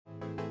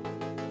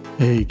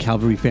Hey,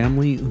 Calvary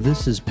family,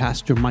 this is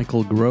Pastor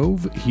Michael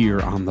Grove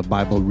here on the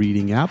Bible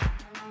Reading app.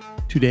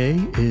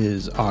 Today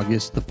is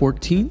August the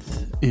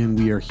 14th, and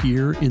we are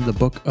here in the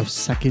book of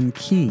 2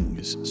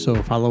 Kings.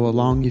 So follow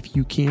along if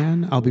you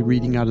can. I'll be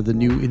reading out of the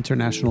New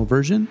International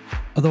Version.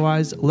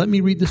 Otherwise, let me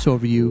read this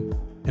over you,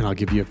 and I'll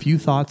give you a few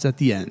thoughts at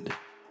the end.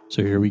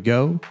 So here we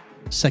go.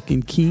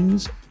 2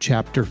 Kings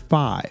chapter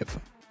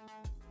 5.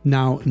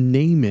 Now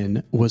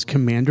Naaman was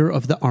commander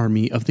of the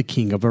army of the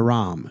king of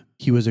Aram.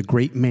 He was a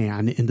great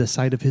man in the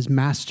sight of his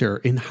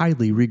master and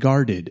highly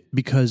regarded,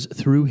 because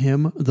through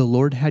him the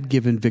Lord had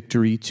given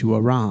victory to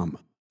Aram.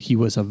 He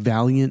was a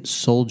valiant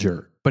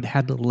soldier, but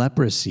had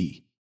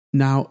leprosy.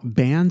 Now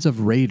bands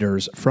of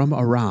raiders from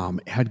Aram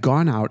had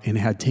gone out and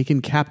had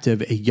taken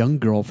captive a young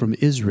girl from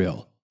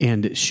Israel,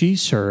 and she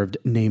served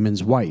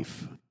Naaman's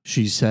wife.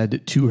 She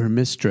said to her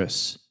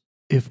mistress,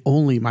 "If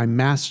only my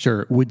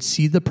master would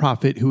see the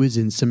prophet who is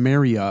in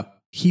Samaria,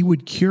 he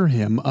would cure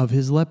him of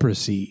his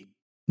leprosy."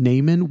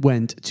 Naaman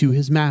went to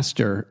his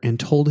master and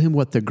told him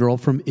what the girl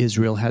from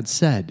Israel had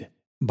said.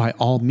 "By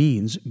all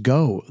means,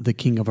 go," the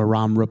king of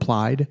Aram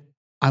replied.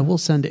 "I will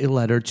send a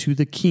letter to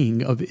the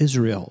king of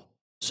Israel."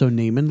 So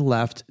Naaman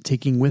left,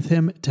 taking with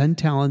him 10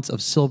 talents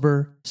of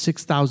silver,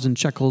 6,000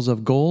 shekels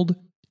of gold,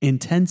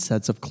 and 10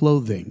 sets of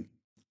clothing.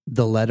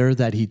 The letter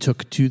that he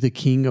took to the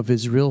king of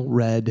Israel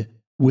read,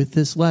 "With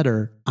this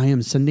letter, I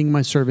am sending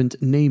my servant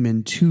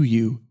Naaman to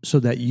you, so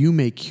that you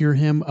may cure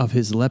him of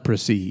his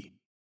leprosy."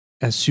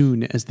 As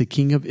soon as the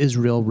king of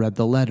Israel read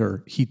the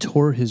letter, he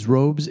tore his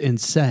robes and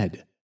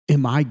said,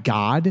 "Am I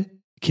God?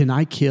 Can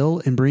I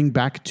kill and bring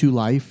back to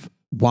life?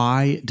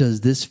 Why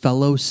does this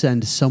fellow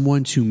send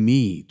someone to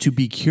me to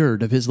be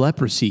cured of his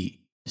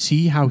leprosy?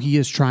 See how he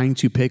is trying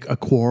to pick a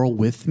quarrel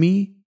with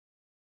me?"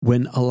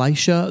 When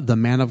Elisha, the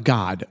man of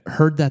God,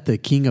 heard that the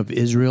king of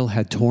Israel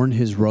had torn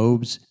his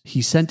robes,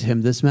 he sent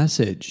him this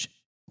message: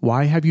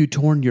 "Why have you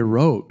torn your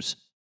robes?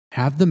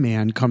 Have the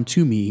man come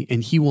to me,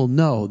 and he will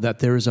know that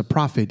there is a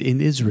prophet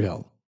in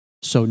Israel."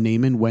 So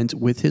Naaman went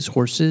with his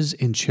horses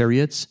and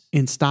chariots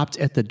and stopped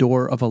at the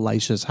door of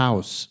Elisha's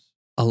house.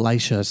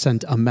 Elisha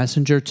sent a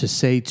messenger to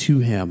say to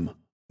him,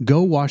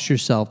 "Go wash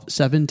yourself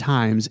 7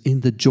 times in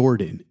the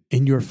Jordan,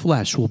 and your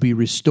flesh will be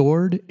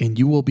restored, and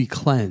you will be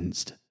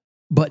cleansed."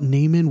 But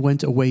Naaman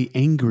went away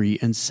angry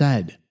and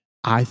said,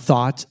 "I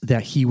thought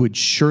that he would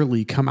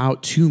surely come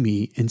out to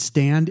me and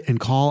stand and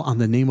call on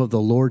the name of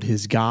the Lord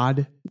his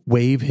God,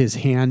 wave his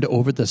hand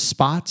over the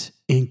spot,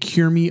 and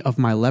cure me of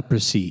my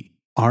leprosy.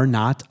 Are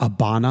not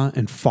Abana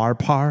and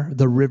Pharpar,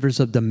 the rivers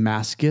of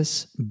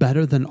Damascus,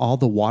 better than all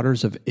the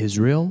waters of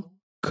Israel?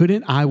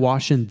 Couldn't I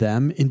wash in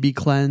them and be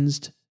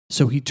cleansed?"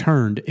 So he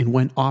turned and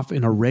went off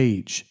in a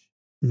rage.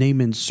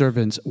 Naaman's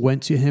servants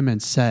went to him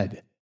and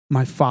said,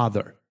 "My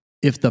father,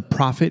 if the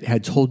prophet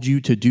had told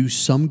you to do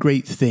some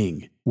great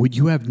thing, would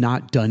you have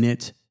not done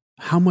it?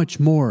 How much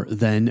more,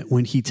 then,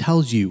 when he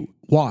tells you,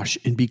 'Wash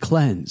and be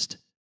cleansed'?"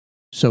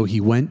 So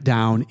he went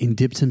down and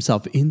dipped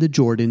himself in the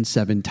Jordan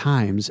 7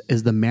 times,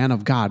 as the man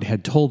of God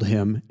had told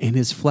him, and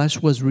his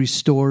flesh was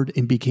restored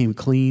and became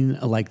clean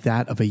like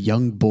that of a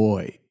young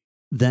boy.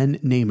 Then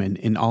Naaman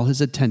and all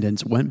his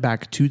attendants went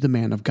back to the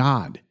man of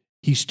God.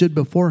 He stood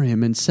before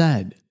him and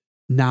said,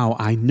 "Now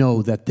I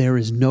know that there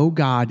is no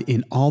God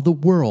in all the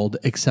world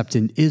except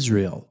in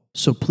Israel,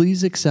 so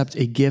please accept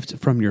a gift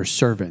from your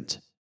servant."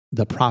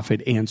 The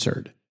prophet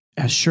answered,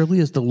 "As surely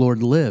as the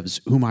Lord lives,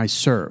 whom I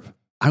serve,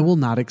 I will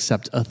not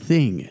accept a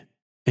thing."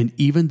 And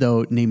even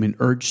though Naaman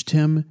urged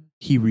him,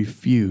 he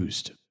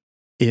refused.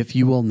 "If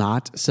you will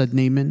not," said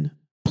Naaman,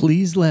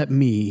 "please let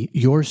me,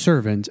 your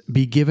servant,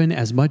 be given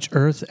as much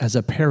earth as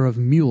a pair of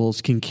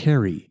mules can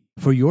carry.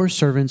 For your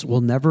servants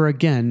will never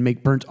again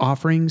make burnt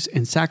offerings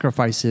and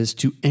sacrifices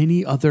to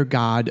any other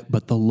god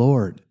but the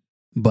Lord.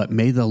 But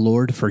may the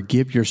Lord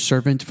forgive your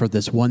servant for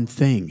this one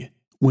thing.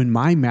 When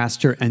my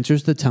master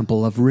enters the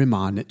temple of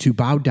Rimmon to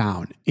bow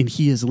down, and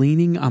he is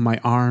leaning on my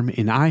arm,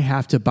 and I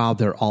have to bow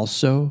there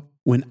also,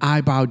 when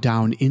I bow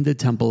down in the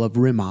temple of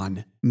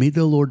Rimmon, may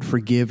the Lord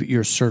forgive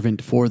your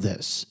servant for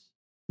this."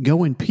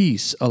 "Go in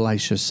peace,"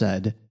 Elisha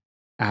said.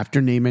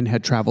 After Naaman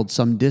had traveled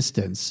some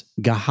distance,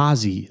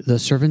 Gehazi, the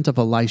servant of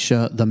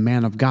Elisha, the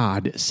man of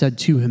God, said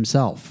to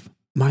himself,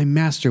 "My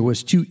master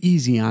was too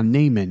easy on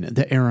Naaman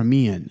the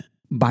Aramean,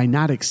 by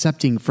not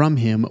accepting from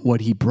him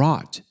what he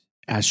brought.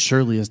 As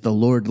surely as the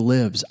Lord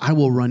lives, I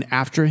will run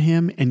after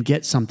him and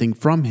get something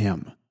from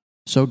him."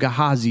 So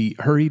Gehazi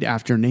hurried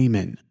after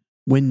Naaman.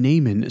 When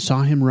Naaman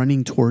saw him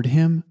running toward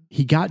him,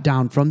 he got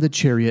down from the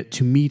chariot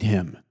to meet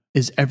him.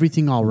 "Is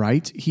everything all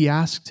right?" he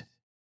asked.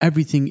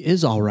 "Everything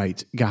is all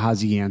right,"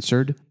 Gehazi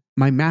answered.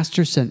 "My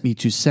master sent me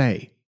to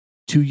say,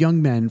 2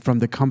 young men from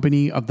the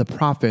company of the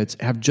prophets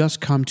have just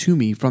come to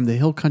me from the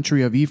hill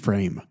country of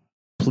Ephraim.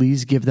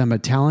 Please give them a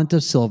talent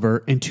of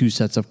silver and 2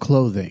 sets of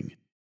clothing."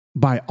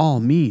 "By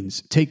all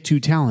means, take 2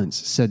 talents,"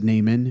 said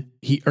Naaman.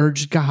 He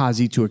urged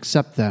Gehazi to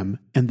accept them,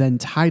 and then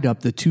tied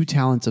up the 2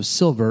 talents of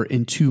silver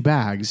in 2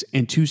 bags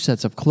and 2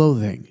 sets of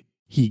clothing.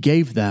 He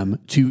gave them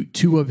to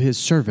 2 of his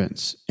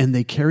servants, and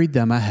they carried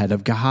them ahead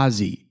of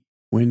Gehazi.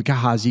 When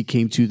Gehazi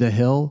came to the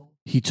hill,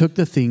 He took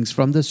the things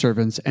from the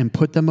servants and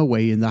put them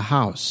away in the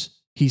house.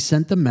 He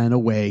sent the men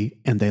away,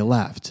 and they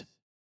left.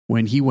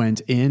 When he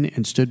went in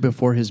and stood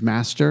before his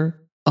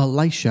master,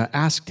 Elisha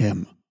asked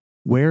him,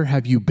 "Where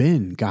have you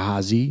been,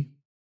 Gehazi?"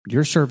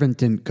 "Your servant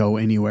didn't go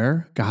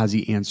anywhere,"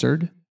 Gehazi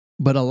answered.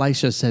 But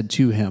Elisha said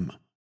to him,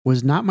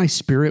 "Was not my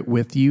spirit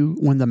with you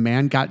when the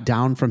man got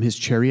down from his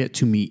chariot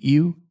to meet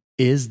you?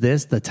 Is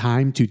this the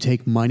time to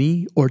take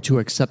money, or to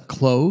accept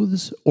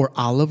clothes, or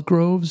olive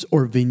groves,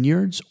 or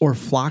vineyards, or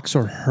flocks,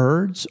 or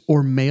herds,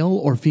 or male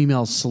or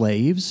female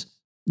slaves?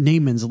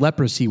 Naaman's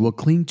leprosy will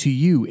cling to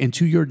you and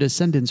to your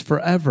descendants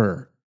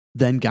forever."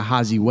 Then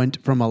Gehazi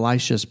went from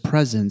Elisha's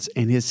presence,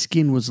 and his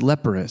skin was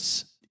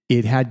leprous.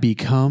 It had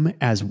become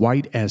as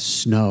white as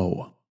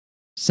snow.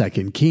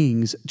 2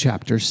 Kings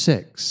chapter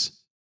 6.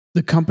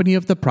 The company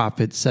of the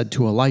prophets said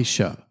to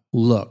Elisha,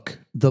 "Look,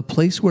 the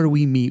place where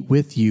we meet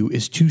with you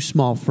is too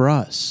small for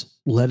us.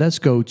 Let us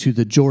go to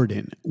the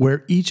Jordan,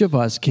 where each of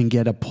us can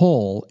get a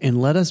pole, and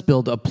let us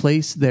build a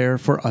place there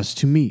for us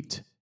to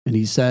meet." And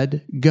he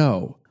said,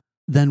 "Go."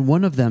 Then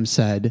one of them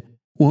said,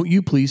 "Won't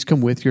you please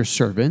come with your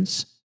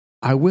servants?"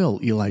 "I will,"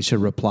 Elisha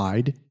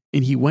replied,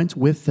 and he went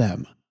with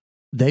them.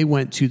 They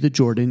went to the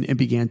Jordan and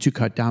began to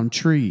cut down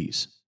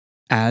trees.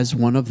 As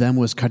one of them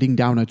was cutting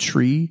down a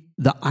tree,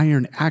 the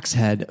iron axe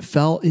head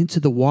fell into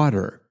the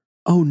water.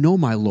 "Oh no,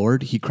 my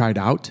lord," he cried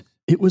out,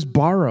 "it was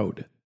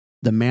borrowed."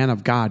 The man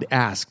of God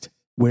asked,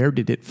 "Where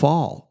did it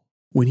fall?"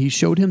 When he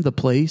showed him the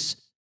place,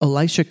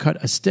 Elisha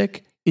cut a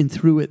stick and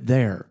threw it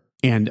there,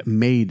 and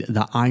made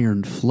the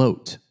iron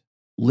float.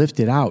 "Lift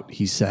it out,"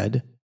 he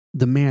said.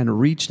 The man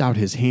reached out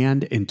his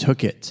hand and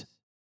took it.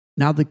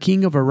 Now the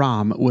king of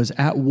Aram was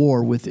at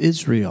war with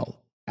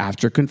Israel.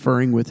 After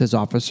conferring with his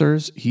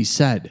officers, he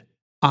said,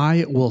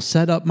 "I will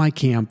set up my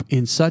camp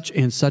in such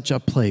and such a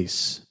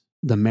place."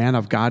 The man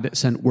of God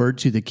sent word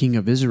to the king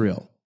of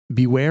Israel,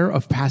 "Beware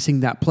of passing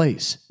that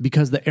place,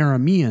 because the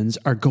Arameans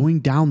are going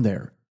down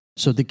there."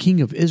 So the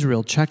king of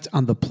Israel checked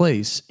on the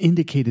place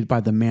indicated by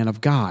the man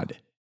of God.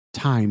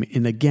 Time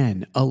and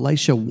again,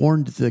 Elisha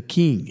warned the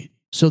king,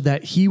 so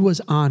that he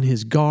was on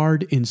his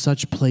guard in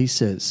such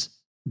places.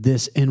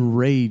 This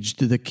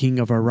enraged the king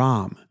of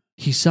Aram.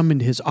 He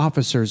summoned his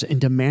officers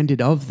and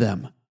demanded of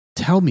them,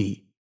 "Tell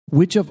me,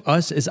 which of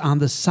us is on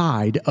the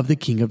side of the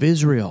king of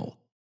Israel?"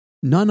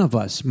 "None of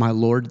us, my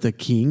lord the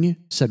king,"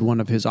 said one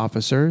of his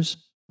officers.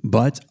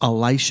 "But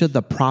Elisha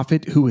the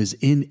prophet who is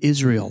in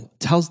Israel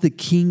tells the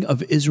king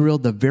of Israel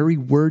the very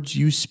words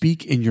you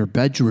speak in your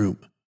bedroom."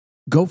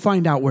 "Go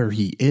find out where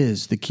he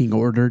is," the king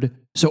ordered,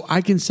 "so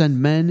I can send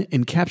men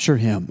and capture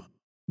him."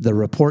 The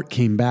report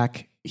came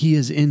back, "He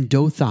is in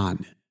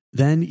Dothan."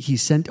 Then he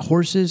sent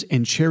horses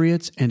and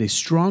chariots and a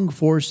strong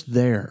force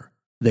there.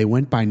 They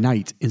went by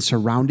night and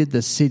surrounded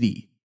the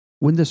city.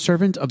 When the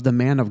servant of the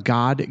man of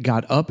God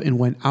got up and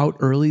went out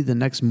early the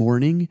next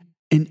morning,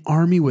 an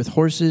army with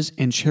horses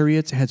and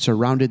chariots had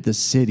surrounded the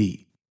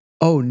city.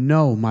 "Oh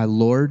no, my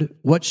lord,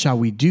 what shall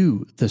we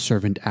do?" the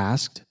servant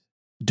asked.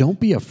 "Don't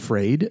be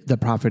afraid," the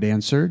prophet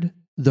answered.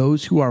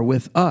 "Those who are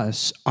with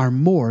us are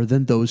more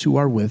than those who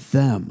are with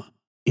them."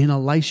 And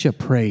Elisha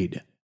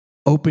prayed,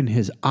 "Open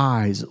his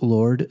eyes,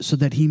 Lord, so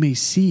that he may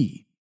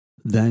see."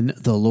 Then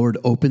the Lord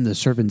opened the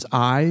servant's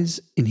eyes,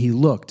 and he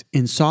looked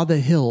and saw the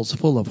hills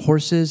full of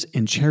horses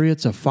and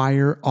chariots of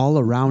fire all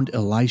around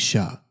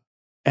Elisha.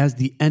 As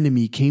the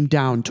enemy came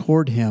down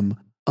toward him,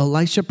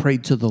 Elisha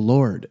prayed to the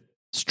Lord,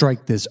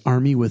 "Strike this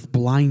army with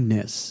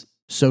blindness."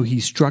 So he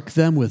struck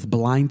them with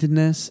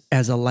blindness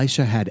as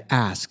Elisha had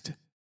asked.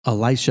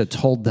 Elisha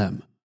told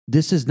them,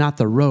 "This is not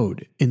the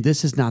road, and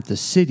this is not the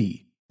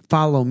city.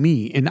 Follow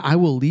me, and I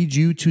will lead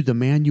you to the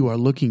man you are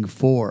looking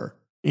for."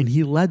 And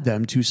he led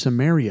them to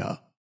Samaria.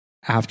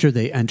 After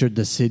they entered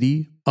the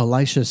city,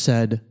 Elisha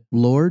said,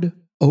 "Lord,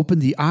 open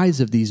the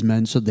eyes of these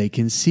men so they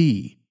can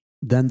see."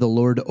 Then the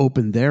Lord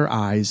opened their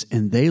eyes,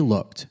 and they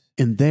looked,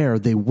 and there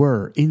they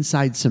were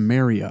inside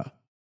Samaria.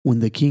 When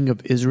the king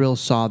of Israel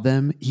saw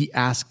them, he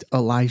asked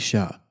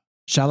Elisha,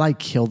 "Shall I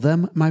kill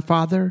them, my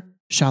father?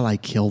 Shall I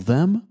kill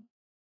them?"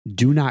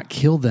 "Do not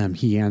kill them,"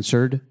 he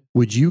answered.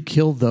 "Would you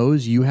kill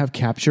those you have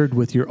captured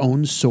with your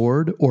own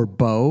sword or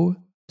bow?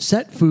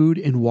 Set food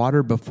and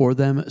water before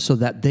them so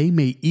that they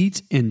may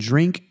eat and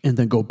drink and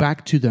then go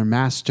back to their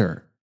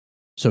master."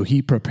 So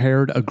he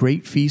prepared a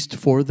great feast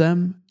for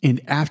them,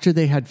 and after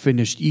they had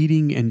finished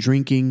eating and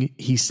drinking,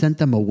 he sent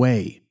them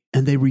away,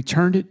 and they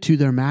returned to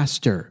their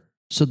master.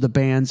 So the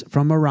bands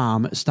from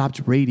Aram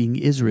stopped raiding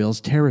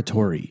Israel's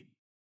territory.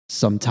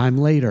 Sometime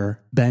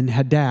later,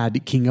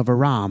 Ben-Hadad, king of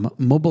Aram,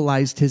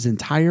 mobilized his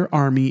entire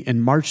army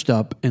and marched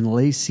up and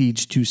laid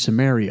siege to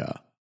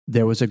Samaria.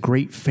 There was a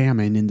great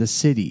famine in the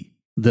city.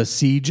 The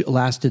siege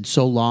lasted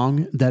so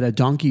long that a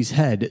donkey's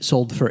head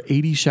sold for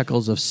 80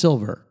 shekels of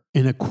silver,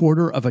 and a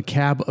quarter of a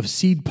cab of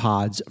seed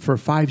pods for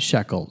 5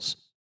 shekels.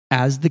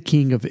 As the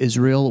king of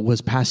Israel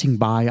was passing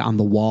by on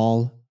the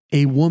wall,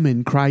 a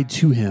woman cried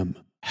to him,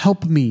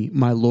 "Help me,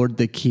 my lord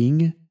the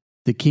king."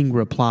 The king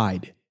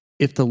replied,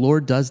 "If the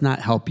Lord does not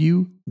help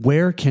you,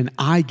 where can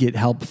I get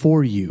help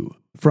for you?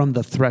 From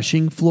the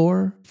threshing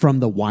floor? From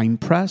the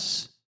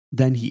winepress?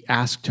 Then he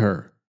asked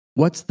her,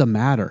 What's the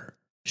matter?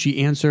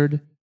 She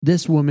answered,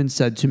 This woman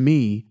said to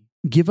me,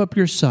 Give up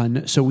your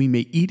son so we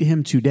may eat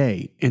him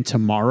today, and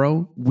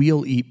tomorrow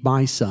we'll eat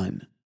my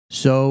son.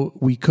 So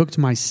we cooked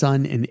my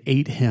son and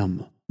ate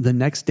him. The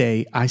next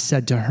day I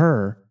said to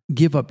her,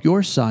 Give up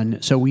your son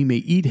so we may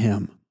eat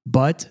him.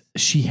 But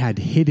she had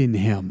hidden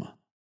him.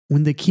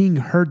 When the king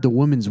heard the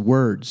woman's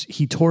words,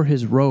 he tore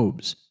his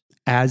robes.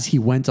 As he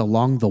went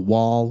along the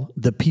wall,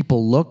 the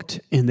people looked,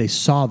 and they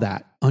saw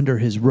that, under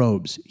his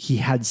robes, he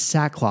had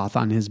sackcloth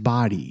on his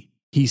body.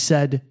 He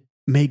said,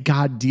 May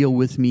God deal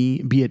with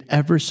me, be it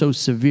ever so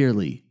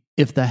severely,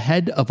 if the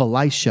head of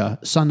Elisha,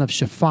 son of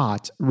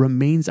Shaphat,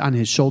 remains on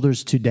his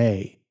shoulders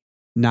today.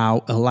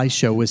 Now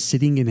Elisha was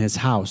sitting in his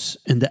house,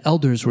 and the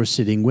elders were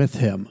sitting with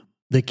him.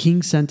 The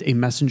king sent a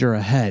messenger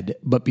ahead,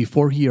 but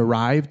before he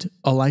arrived,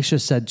 Elisha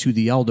said to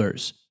the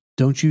elders,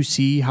 Don't you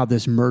see how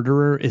this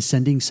murderer is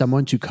sending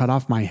someone to cut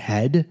off my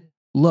head?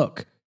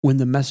 Look, when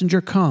the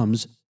messenger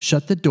comes,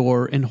 shut the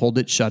door and hold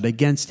it shut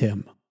against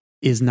him.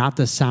 Is not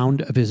the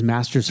sound of his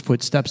master's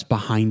footsteps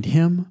behind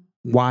him?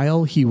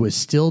 While he was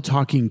still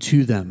talking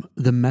to them,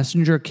 the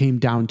messenger came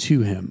down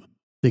to him.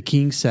 The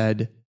king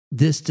said,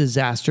 This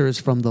disaster is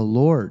from the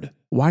Lord.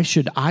 Why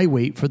should I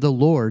wait for the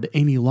Lord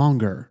any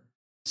longer?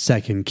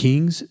 2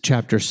 Kings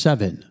chapter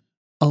 7.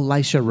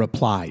 Elisha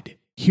replied,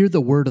 Hear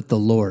the word of the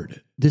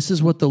Lord. This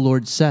is what the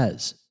Lord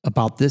says.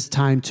 About this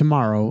time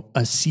tomorrow,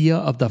 a seah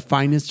of the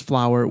finest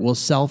flour will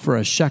sell for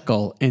a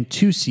shekel, and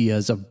 2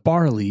 seahs of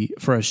barley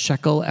for a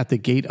shekel at the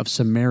gate of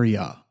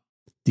Samaria.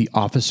 The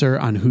officer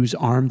on whose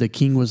arm the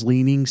king was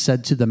leaning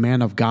said to the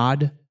man of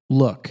God,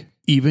 Look,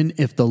 even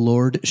if the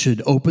Lord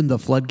should open the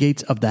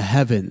floodgates of the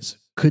heavens,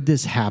 could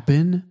this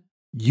happen?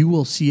 You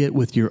will see it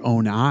with your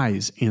own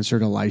eyes,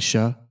 answered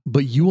Elisha,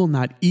 but you will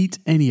not eat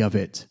any of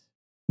it.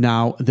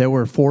 Now there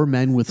were 4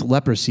 men with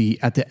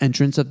leprosy at the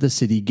entrance of the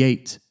city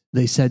gate.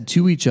 They said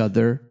to each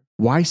other,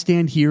 Why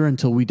stand here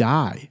until we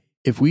die?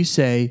 If we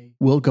say,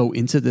 We'll go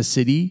into the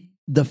city,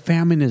 the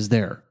famine is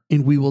there,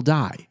 and we will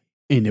die.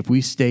 And if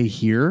we stay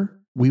here,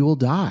 we will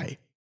die.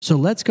 So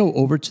let's go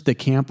over to the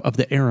camp of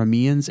the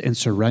Arameans and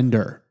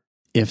surrender.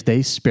 If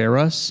they spare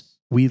us,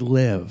 we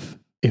live.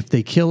 If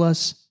they kill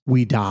us,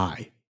 we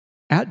die.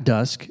 At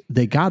dusk,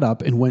 they got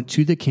up and went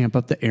to the camp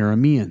of the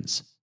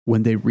Arameans.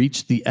 When they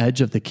reached the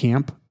edge of the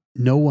camp,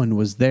 no one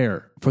was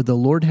there, for the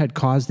Lord had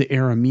caused the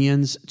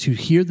Arameans to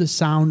hear the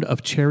sound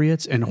of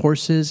chariots and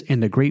horses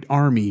and a great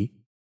army,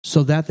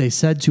 so that they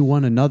said to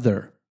one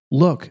another,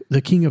 Look,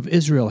 the king of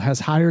Israel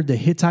has hired the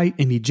Hittite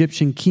and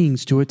Egyptian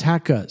kings to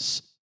attack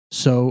us.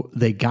 So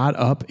they got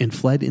up and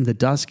fled in the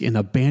dusk and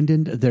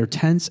abandoned their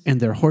tents and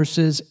their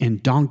horses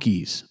and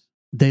donkeys.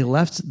 They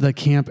left the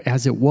camp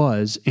as it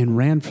was and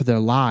ran for their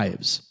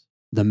lives.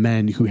 The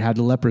men who had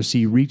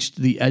leprosy reached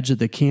the edge of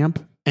the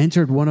camp,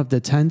 entered one of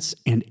the tents,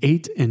 and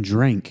ate and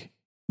drank.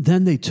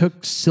 Then they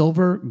took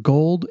silver,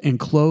 gold, and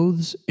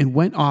clothes and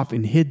went off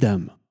and hid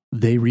them.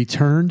 They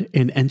returned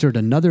and entered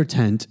another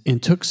tent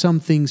and took some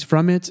things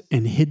from it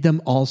and hid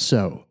them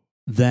also.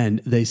 Then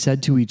they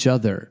said to each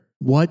other,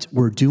 What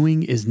we're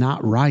doing is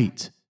not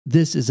right.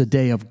 This is a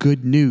day of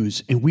good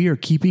news, and we are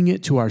keeping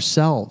it to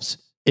ourselves.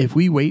 If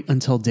we wait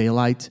until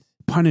daylight,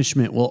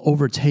 punishment will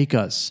overtake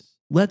us.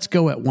 Let's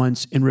go at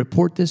once and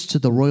report this to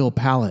the royal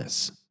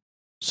palace.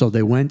 So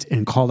they went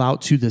and called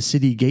out to the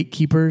city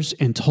gatekeepers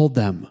and told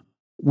them,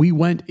 We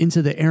went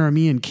into the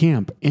Aramean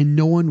camp, and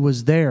no one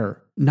was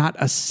there, not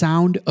a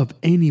sound of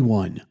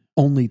anyone,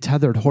 only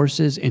tethered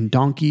horses and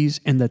donkeys,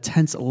 and the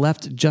tents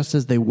left just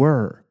as they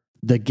were.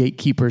 The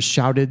gatekeepers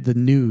shouted the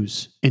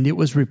news, and it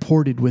was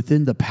reported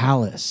within the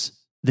palace.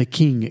 The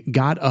king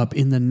got up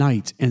in the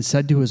night and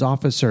said to his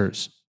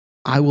officers,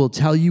 I will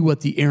tell you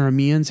what the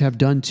Arameans have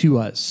done to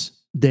us.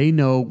 They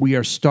know we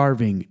are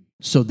starving,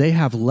 so they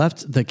have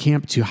left the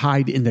camp to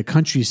hide in the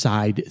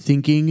countryside,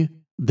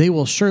 thinking, They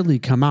will surely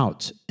come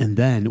out, and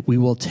then we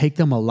will take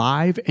them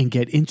alive and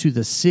get into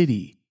the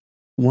city.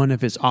 One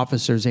of his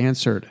officers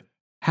answered,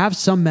 Have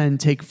some men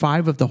take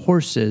 5 of the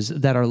horses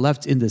that are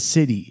left in the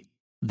city.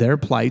 Their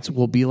plight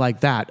will be like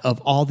that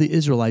of all the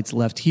Israelites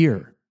left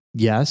here.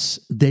 Yes,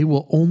 they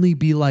will only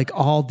be like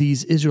all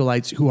these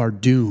Israelites who are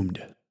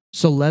doomed.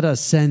 So let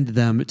us send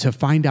them to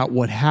find out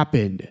what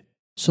happened.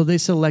 So they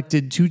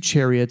selected 2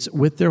 chariots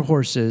with their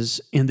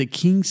horses, and the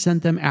king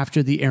sent them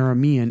after the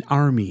Aramean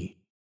army.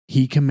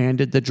 He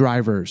commanded the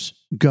drivers,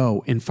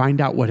 Go and find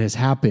out what has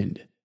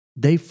happened.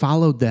 They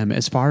followed them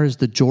as far as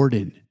the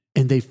Jordan,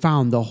 and they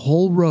found the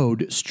whole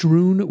road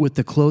strewn with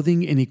the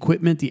clothing and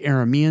equipment the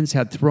Arameans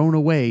had thrown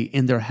away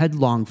in their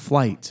headlong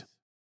flight.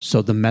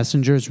 So the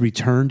messengers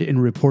returned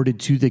and reported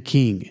to the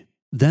king.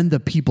 Then the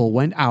people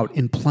went out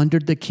and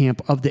plundered the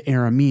camp of the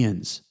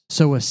Arameans.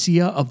 So a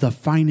seah of the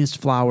finest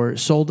flour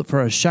sold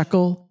for a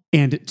shekel,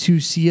 and 2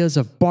 seahs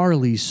of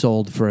barley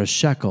sold for a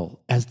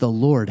shekel, as the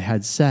Lord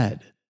had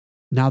said.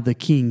 Now the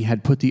king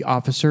had put the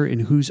officer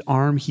in whose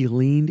arm he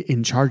leaned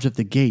in charge of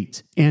the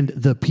gate, and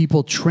the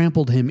people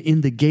trampled him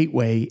in the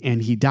gateway,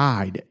 and he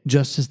died,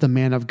 just as the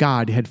man of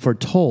God had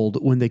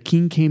foretold when the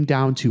king came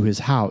down to his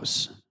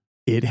house.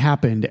 It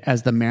happened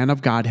as the man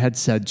of God had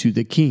said to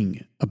the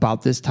king,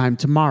 "About this time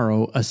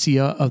tomorrow, a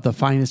seah of the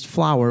finest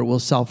flour will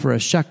sell for a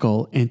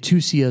shekel, and 2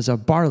 seahs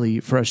of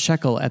barley for a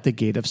shekel at the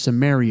gate of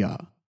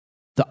Samaria."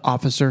 The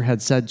officer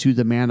had said to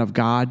the man of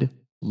God,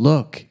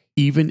 "Look,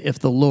 even if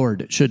the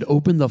Lord should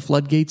open the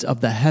floodgates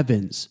of the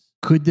heavens,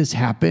 could this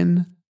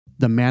happen?"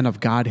 The man of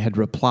God had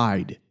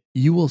replied,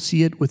 "You will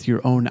see it with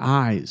your own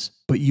eyes,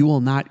 but you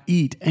will not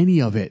eat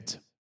any of it."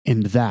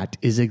 And that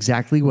is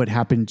exactly what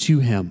happened to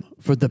him,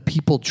 for the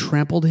people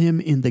trampled him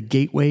in the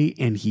gateway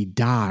and he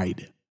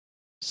died.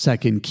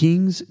 2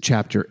 Kings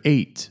chapter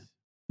 8.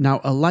 Now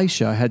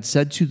Elisha had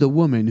said to the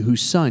woman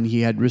whose son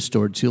he had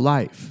restored to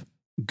life,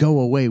 "Go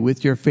away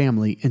with your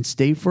family and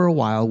stay for a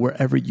while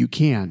wherever you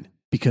can,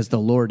 because the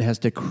Lord has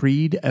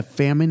decreed a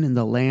famine in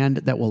the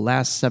land that will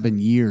last 7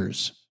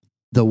 years.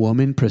 The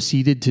woman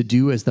proceeded to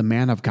do as the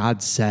man of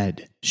God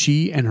said.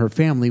 She and her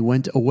family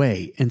went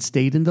away and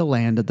stayed in the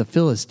land of the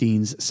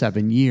Philistines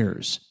 7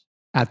 years.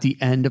 At the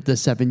end of the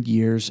 7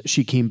 years,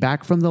 she came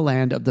back from the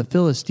land of the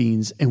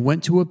Philistines and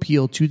went to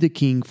appeal to the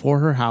king for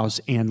her house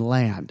and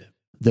land.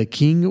 The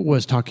king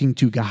was talking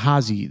to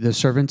Gehazi, the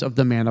servant of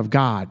the man of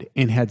God,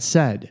 and had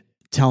said,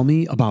 "Tell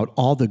me about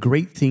all the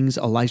great things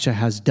Elisha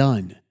has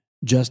done."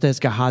 Just as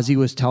Gehazi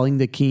was telling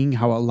the king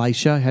how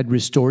Elisha had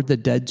restored the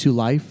dead to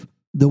life,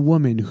 the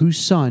woman whose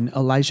son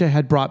Elisha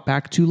had brought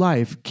back to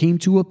life came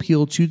to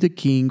appeal to the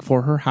king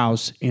for her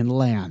house and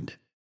land.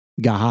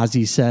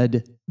 Gehazi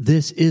said,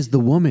 "This is the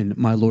woman,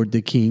 my lord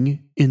the king,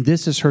 and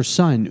this is her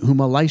son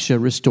whom Elisha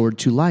restored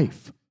to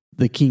life."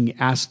 The king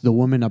asked the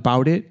woman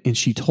about it, and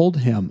she told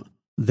him.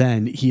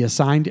 Then he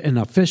assigned an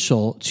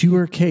official to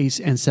her case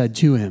and said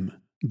to him,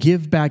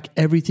 "Give back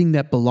everything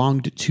that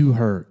belonged to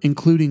her,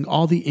 including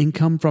all the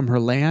income from her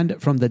land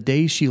from the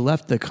day she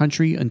left the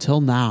country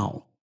until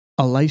now."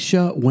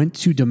 Elisha went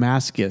to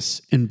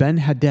Damascus, and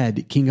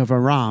Ben-Hadad, king of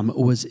Aram,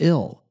 was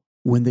ill.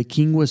 When the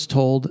king was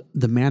told,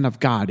 "The man of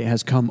God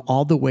has come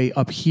all the way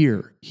up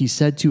here," he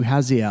said to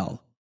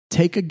Hazael,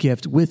 "Take a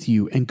gift with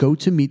you and go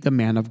to meet the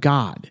man of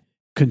God.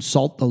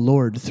 Consult the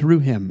Lord through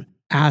him.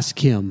 Ask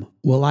him,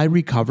 'Will I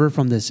recover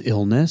from this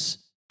illness?'"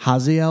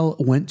 Hazael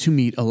went to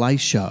meet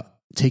Elisha,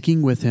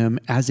 taking with him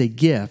as a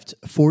gift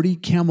 40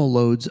 camel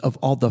loads of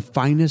all the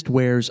finest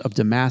wares of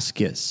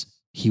Damascus.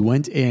 He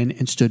went in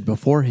and stood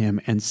before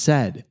him and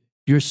said,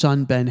 "Your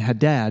son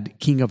Ben-Hadad,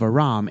 king of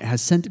Aram,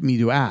 has sent me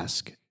to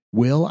ask,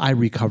 'Will I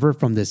recover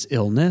from this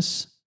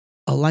illness?'"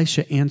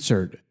 Elisha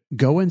answered,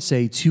 "Go and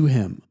say to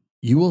him,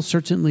 'You will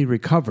certainly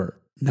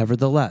recover.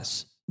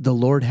 Nevertheless, the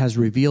Lord has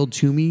revealed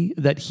to me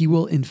that he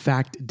will in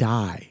fact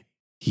die.'"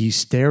 He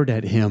stared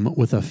at him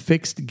with a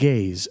fixed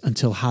gaze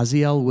until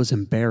Hazael was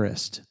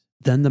embarrassed.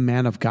 Then the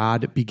man of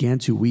God began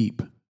to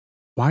weep.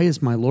 "Why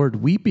is my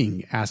Lord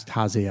weeping?" asked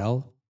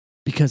Hazael.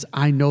 "Because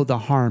I know the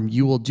harm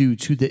you will do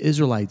to the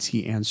Israelites,"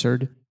 he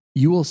answered.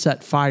 "You will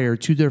set fire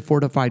to their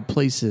fortified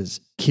places,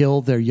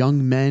 kill their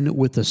young men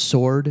with the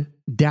sword,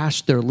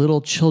 dash their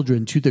little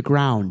children to the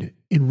ground,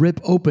 and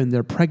rip open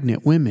their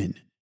pregnant women."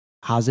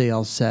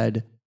 Hazael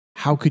said,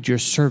 "How could your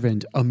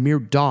servant, a mere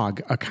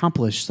dog,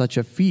 accomplish such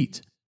a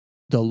feat?"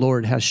 "The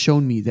Lord has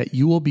shown me that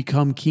you will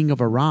become king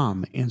of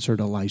Aram," answered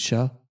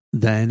Elisha.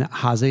 Then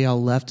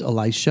Hazael left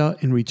Elisha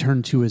and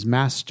returned to his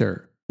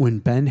master. When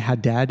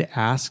Ben-Hadad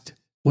asked,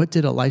 "What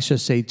did Elisha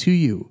say to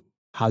you?"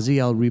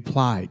 Hazael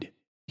replied,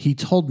 "He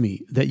told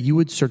me that you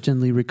would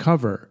certainly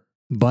recover."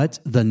 But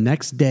the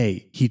next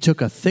day he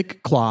took a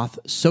thick cloth,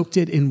 soaked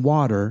it in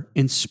water,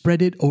 and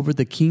spread it over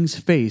the king's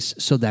face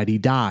so that he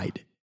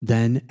died.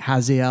 Then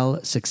Hazael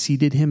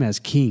succeeded him as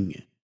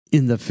king.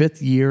 In the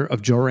 5th year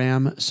of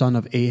Joram, son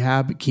of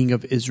Ahab, king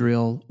of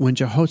Israel, when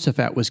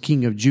Jehoshaphat was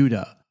king of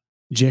Judah,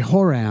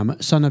 Jehoram,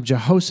 son of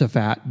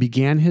Jehoshaphat,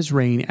 began his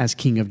reign as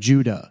king of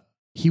Judah.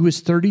 He was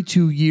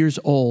 32 years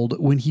old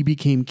when he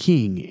became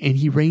king, and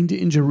he reigned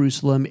in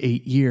Jerusalem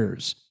 8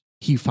 years.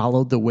 He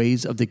followed the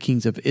ways of the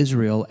kings of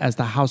Israel as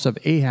the house of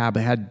Ahab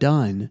had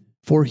done,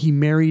 for he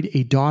married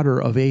a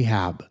daughter of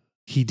Ahab.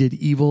 He did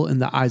evil in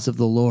the eyes of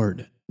the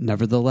Lord.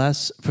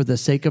 Nevertheless, for the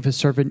sake of his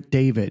servant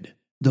David,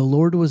 the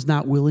Lord was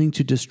not willing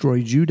to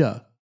destroy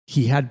Judah.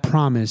 He had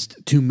promised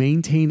to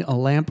maintain a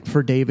lamp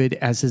for David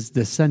as his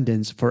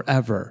descendants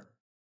forever.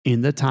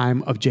 In the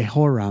time of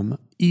Jehoram,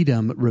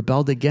 Edom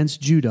rebelled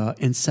against Judah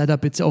and set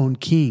up its own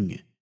king.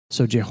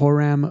 So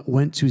Jehoram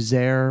went to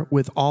Zair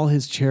with all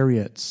his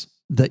chariots.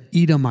 The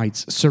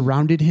Edomites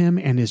surrounded him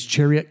and his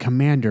chariot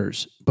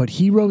commanders, but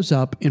he rose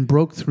up and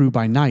broke through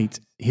by night.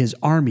 His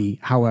army,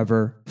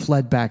 however,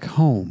 fled back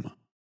home.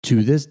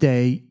 To this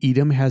day,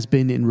 Edom has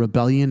been in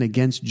rebellion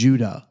against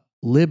Judah.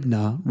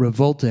 Libnah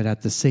revolted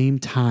at the same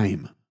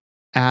time.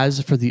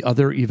 As for the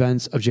other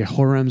events of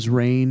Jehoram's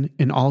reign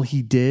and all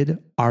he did,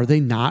 are they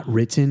not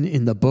written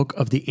in the book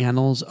of the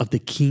annals of the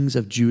kings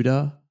of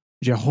Judah?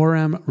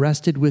 Jehoram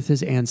rested with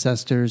his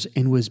ancestors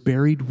and was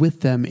buried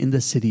with them in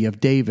the city of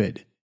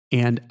David.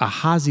 and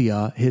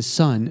Ahaziah his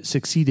son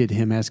succeeded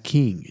him as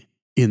king.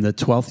 In the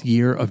 12th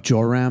year of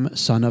Joram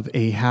son of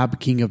Ahab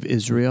king of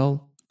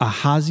Israel,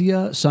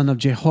 Ahaziah son of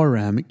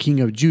Jehoram king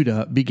of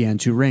Judah began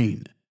to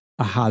reign.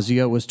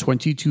 Ahaziah was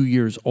 22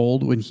 years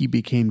old when he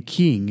became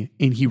king,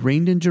 and he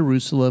reigned in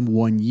Jerusalem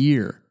 1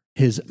 year.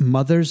 His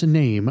mother's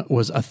name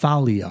was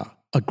Athaliah,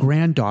 a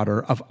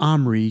granddaughter of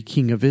Omri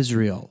king of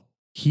Israel.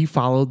 He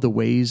followed the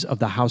ways of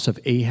the house of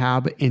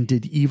Ahab and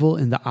did evil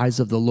in the eyes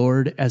of the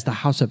Lord as the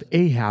house of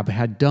Ahab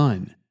had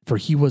done, for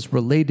he was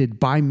related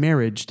by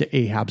marriage to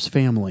Ahab's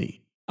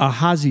family.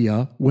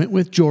 Ahaziah went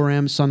with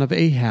Joram son of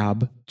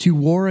Ahab to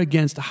war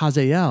against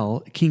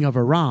Hazael king of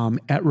Aram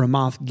at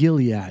Ramoth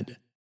Gilead.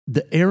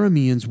 The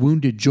Arameans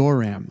wounded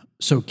Joram,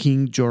 so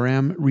King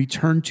Joram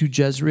returned to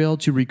Jezreel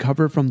to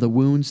recover from the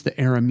wounds the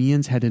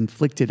Arameans had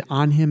inflicted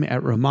on him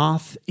at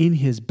Ramoth in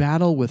his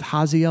battle with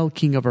Hazael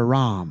king of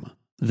Aram.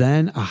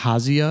 Then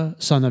Ahaziah,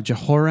 son of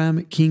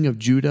Jehoram, king of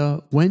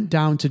Judah, went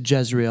down to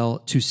Jezreel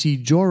to see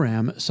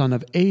Joram, son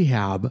of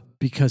Ahab,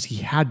 because he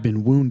had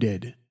been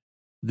wounded.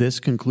 This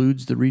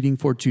concludes the reading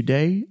for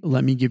today.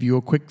 Let me give you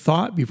a quick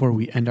thought before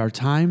we end our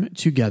time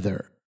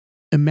together.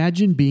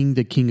 Imagine being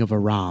the king of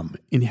Aram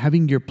and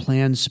having your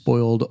plans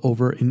spoiled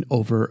over and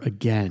over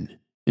again.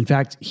 In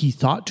fact, he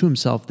thought to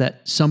himself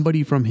that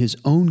somebody from his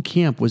own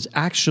camp was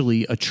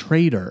actually a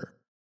traitor.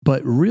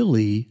 But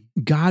really,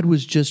 God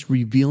was just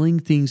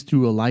revealing things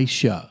through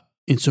Elisha.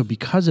 And so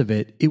because of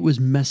it, it was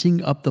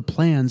messing up the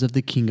plans of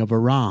the king of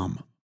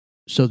Aram.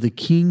 So the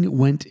king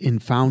went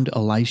and found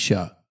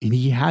Elisha, and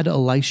he had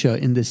Elisha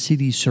in the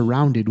city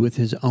surrounded with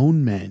his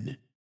own men.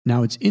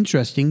 Now it's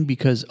interesting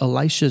because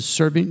Elisha's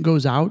servant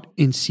goes out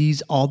and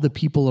sees all the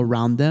people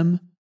around them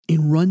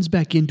and runs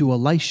back into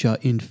Elisha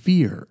in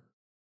fear.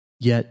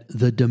 Yet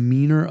the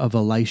demeanor of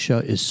Elisha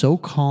is so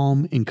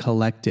calm and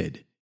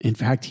collected. In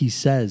fact, he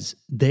says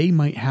they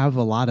might have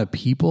a lot of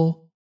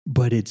people,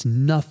 but it's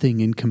nothing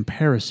in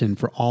comparison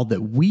for all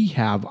that we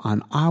have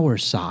on our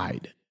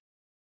side.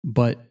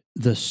 But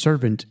the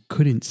servant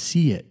couldn't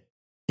see it.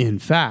 In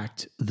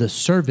fact, the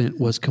servant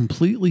was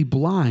completely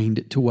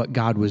blind to what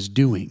God was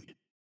doing.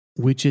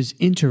 Which is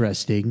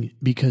interesting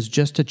because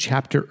just a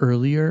chapter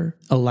earlier,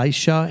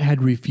 Elisha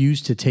had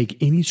refused to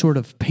take any sort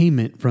of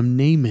payment from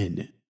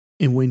Naaman.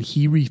 And when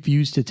he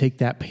refused to take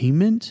that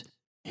payment,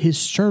 his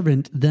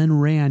servant then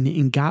ran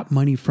and got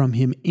money from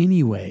him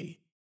anyway.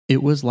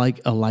 It was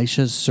like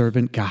Elisha's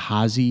servant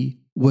Gehazi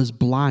was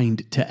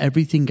blind to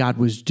everything God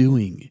was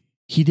doing.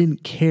 He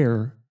didn't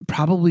care,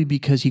 probably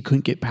because he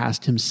couldn't get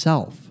past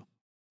himself.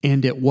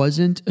 And it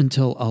wasn't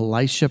until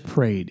Elisha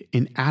prayed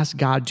and asked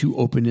God to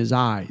open his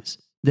eyes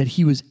that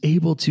he was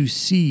able to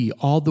see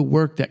all the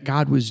work that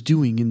God was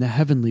doing in the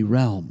heavenly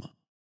realm.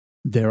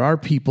 There are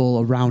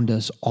people around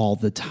us all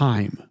the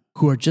time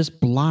who are just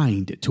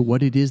blind to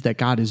what it is that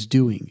God is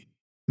doing.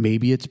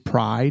 Maybe it's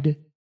pride,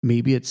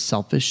 maybe it's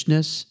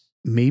selfishness,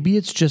 maybe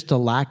it's just a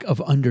lack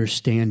of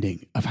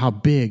understanding of how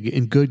big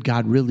and good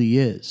God really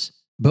is.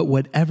 But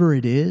whatever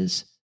it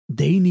is,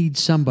 they need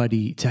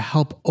somebody to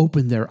help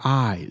open their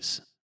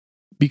eyes.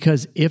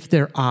 Because if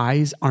their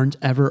eyes aren't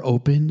ever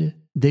opened,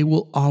 they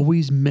will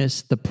always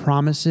miss the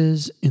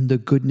promises and the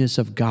goodness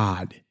of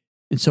God.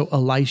 And so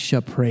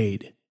Elisha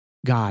prayed,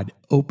 God,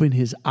 open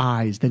his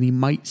eyes that he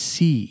might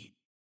see.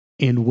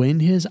 And when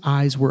his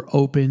eyes were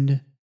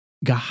opened,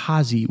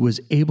 Gehazi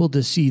was able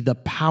to see the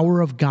power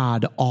of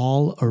God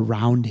all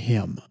around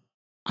him.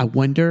 I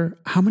wonder,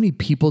 how many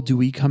people do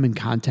we come in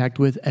contact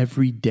with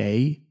every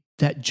day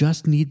that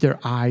just need their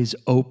eyes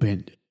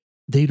opened?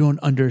 They don't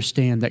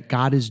understand that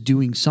God is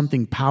doing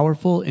something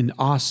powerful and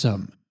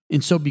awesome.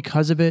 And so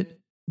because of it,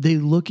 they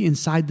look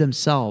inside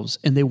themselves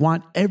and they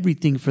want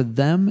everything for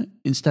them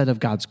instead of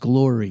God's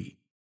glory.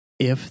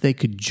 If they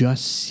could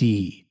just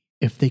see,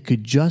 if they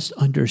could just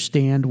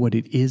understand what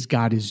it is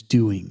God is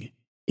doing,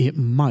 it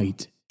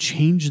might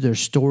change their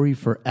story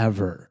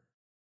forever.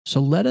 So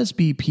let us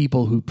be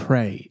people who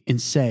pray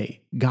and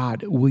say,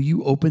 God, will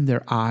you open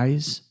their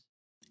eyes?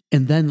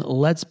 And then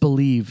let's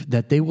believe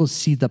that they will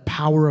see the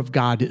power of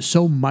God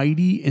so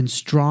mighty and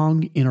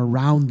strong and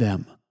around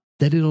them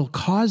that it'll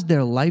cause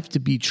their life to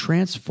be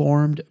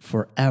transformed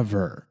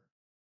forever.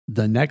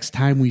 The next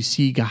time we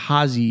see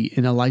Gehazi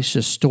in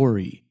Elisha's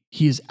story,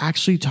 he is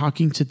actually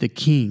talking to the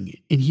king,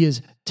 and he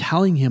is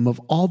telling him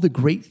of all the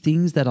great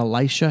things that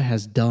Elisha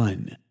has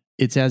done.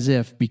 It's as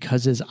if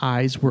because his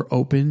eyes were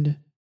opened,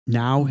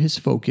 now his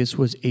focus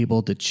was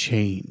able to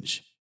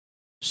change.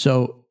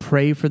 So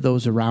pray for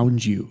those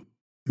around you.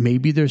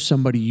 Maybe there's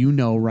somebody you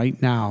know right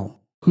now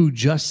who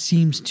just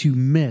seems to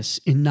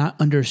miss and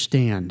not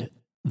understand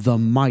the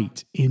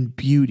might and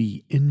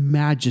beauty and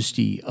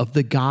majesty of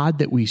the God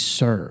that we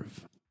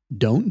serve.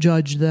 Don't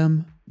judge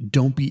them.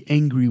 Don't be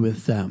angry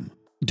with them.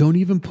 Don't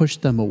even push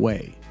them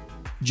away.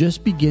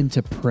 Just begin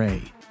to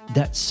pray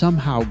that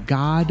somehow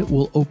God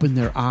will open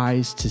their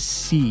eyes to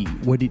see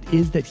what it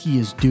is that He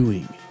is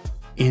doing.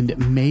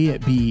 And may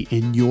it be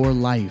in your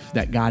life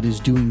that God is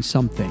doing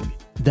something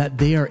that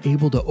they are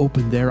able to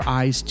open their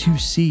eyes to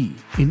see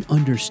and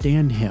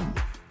understand Him,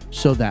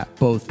 so that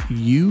both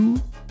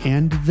you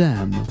and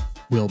them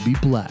will be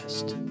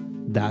blessed.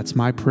 That's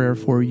my prayer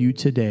for you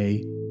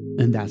today,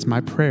 and that's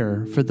my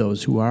prayer for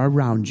those who are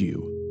around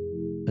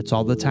you. That's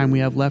all the time we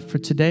have left for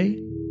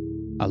today.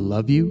 I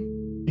love you,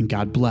 and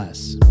God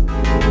bless.